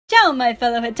Ciao my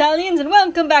fellow Italians and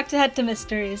welcome back to Head to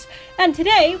Mysteries. And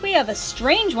today we have a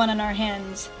strange one on our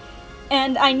hands.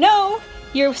 And I know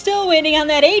you're still waiting on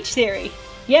that age theory.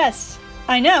 Yes,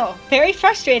 I know. Very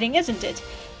frustrating, isn't it?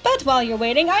 But while you're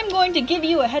waiting, I'm going to give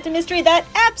you a Head to Mystery that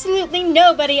absolutely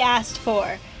nobody asked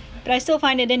for. But I still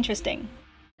find it interesting.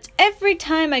 Every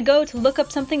time I go to look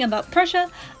up something about Prussia,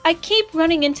 I keep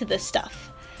running into this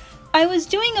stuff. I was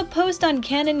doing a post on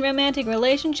canon romantic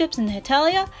relationships in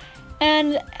Italia,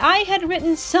 and I had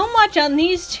written so much on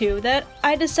these two that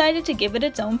I decided to give it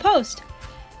its own post.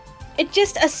 It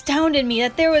just astounded me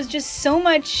that there was just so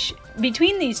much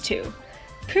between these two.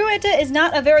 Prussia is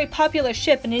not a very popular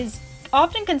ship and is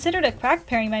often considered a crack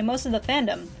pairing by most of the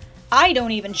fandom. I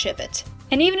don't even ship it.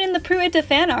 And even in the Prussia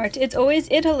fan art, it's always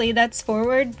Italy that's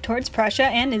forward towards Prussia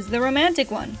and is the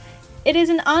romantic one. It is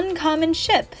an uncommon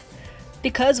ship.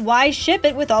 Because why ship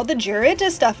it with all the Jurita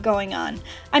stuff going on?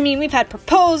 I mean, we've had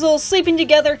proposals, sleeping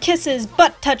together, kisses,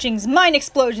 butt touchings, mine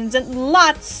explosions, and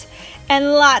lots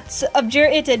of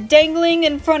Jurita dangling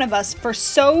in front of us for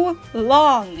so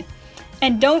long.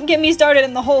 And don't get me started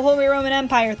on the whole Holy Roman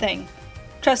Empire thing.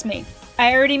 Trust me,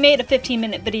 I already made a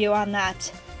 15-minute video on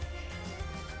that.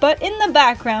 But in the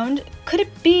background, could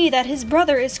it be that his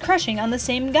brother is crushing on the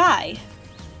same guy?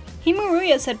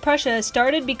 Himuruya said Prussia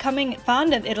started becoming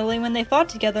fond of Italy when they fought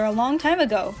together a long time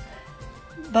ago.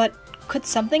 But could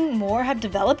something more have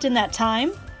developed in that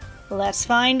time? Let's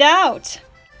find out!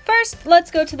 First,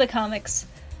 let's go to the comics.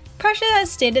 Prussia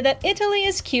has stated that Italy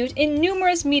is cute in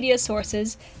numerous media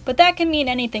sources, but that can mean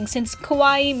anything since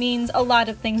kawaii means a lot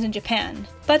of things in Japan.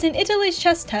 But in Italy's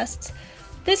chess tests,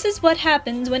 this is what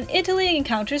happens when Italy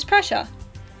encounters Prussia.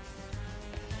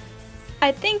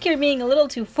 I think you're being a little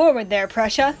too forward there,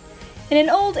 Prussia. In an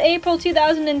old April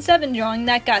 2007 drawing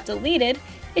that got deleted,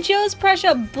 it shows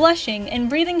Prussia blushing and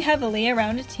breathing heavily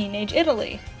around a teenage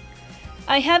Italy.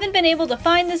 I haven't been able to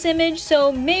find this image, so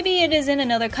maybe it is in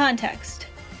another context.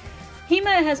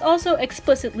 Hima has also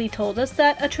explicitly told us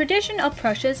that a tradition of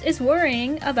Prussia's is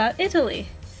worrying about Italy.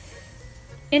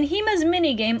 In Hima's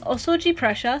minigame Osoji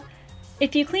Prussia,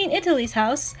 if you clean Italy's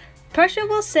house, Prussia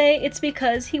will say it's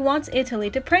because he wants Italy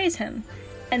to praise him.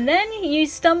 And then he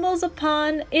stumbles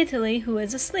upon Italy, who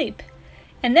is asleep.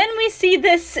 And then we see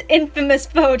this infamous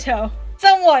photo.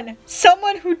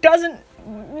 Someone who doesn't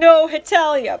know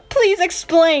Italia, please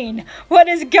explain what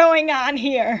is going on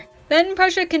here. Then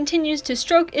Prussia continues to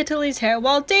stroke Italy's hair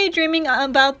while daydreaming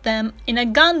about them in a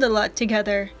gondola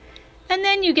together. And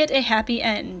then you get a happy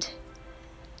end.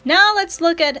 Now let's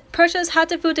look at Prussia's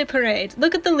Hatefute Parade.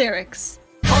 Look at the lyrics.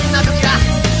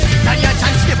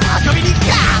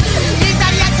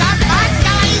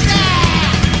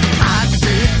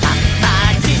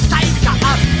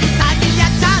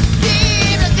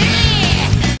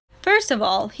 First of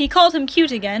all, he called him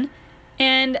cute again,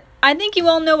 and I think you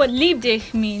all know what lieb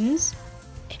dich means.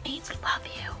 It means love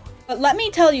you. But let me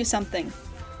tell you something.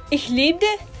 Ich lieb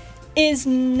dich is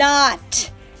not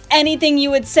anything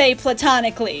you would say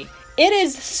platonically. It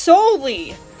is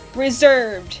solely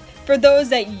reserved for those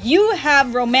that you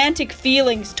have romantic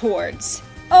feelings towards.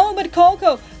 Oh, but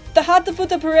Coco, the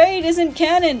Hatefute Parade isn't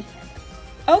canon.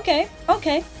 Okay.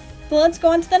 Well, let's go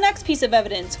on to the next piece of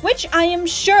evidence, which I am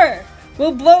sure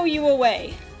will blow you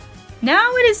away.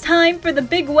 Now it is time for the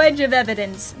big wedge of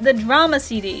evidence, the drama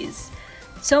CDs.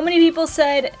 So many people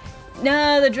said,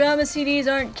 no, the drama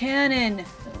CDs aren't canon.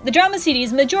 The drama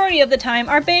CDs, majority of the time,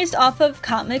 are based off of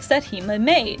comics that Hima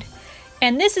made.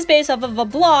 And this is based off of a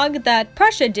blog that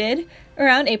Prussia did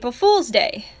around April Fool's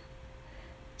Day.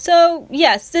 So,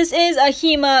 yes, this is a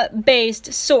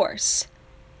Hima-based source.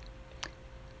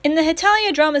 In the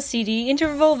Hitalia Drama CD,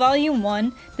 Interval Volume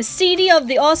 1, the CD of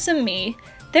the Awesome Me,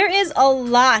 there is a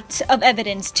lot of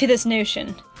evidence to this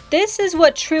notion. This is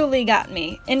what truly got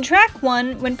me. In track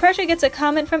 1, when Prussia gets a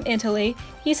comment from Italy,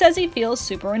 he says he feels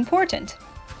super important.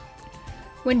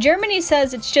 When Germany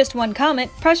says it's just one comment,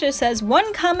 Prussia says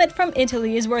one comment from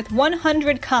Italy is worth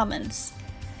 100 comments.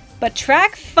 But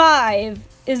track 5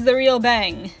 is the real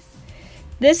bang.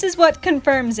 This is what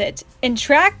confirms it. In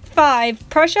track 5,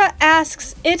 Prussia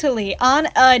asks Italy on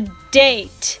a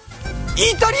date.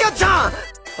 Italia-chan!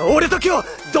 俺と今日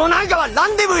ドナウ川ラ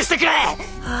ンデブーしてくれ。あ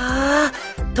あ、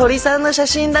鳥さんの写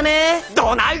真だね。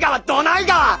ドナウ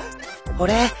川。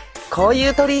俺、こうい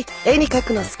う鳥絵に描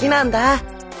くの好きなんだ。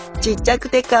ちっちゃく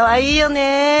て可愛いよ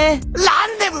ね。ラ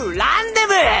ンデブ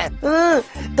ー。う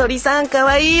ん、鳥さん可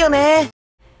愛いよね。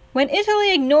When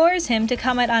Italy ignores him to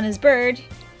comment on his bird,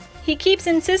 he keeps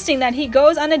insisting that he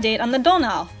goes on a date on the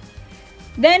Donau.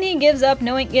 Then he gives up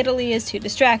knowing Italy is too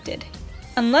distracted.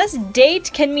 Unless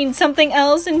date can mean something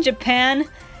else in Japan,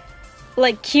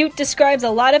 like cute describes a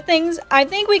lot of things, I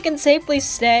think we can safely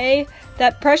say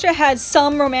that Prussia has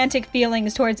some romantic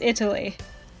feelings towards Italy.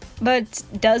 But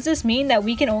does this mean that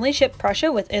we can only ship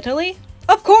Prussia with Italy?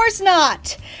 Of course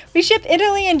not! We ship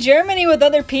Italy and Germany with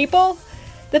other people.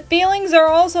 The feelings are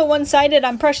also one-sided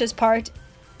on Prussia's part,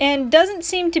 and doesn't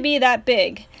seem to be that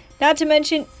big. Not to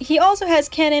mention, he also has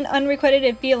canon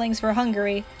unrequited feelings for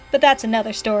Hungary, but that's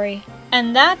another story.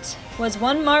 And that was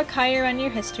 1 mark higher on your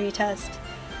history test.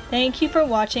 Thank you for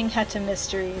watching Hetta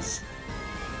Mysteries.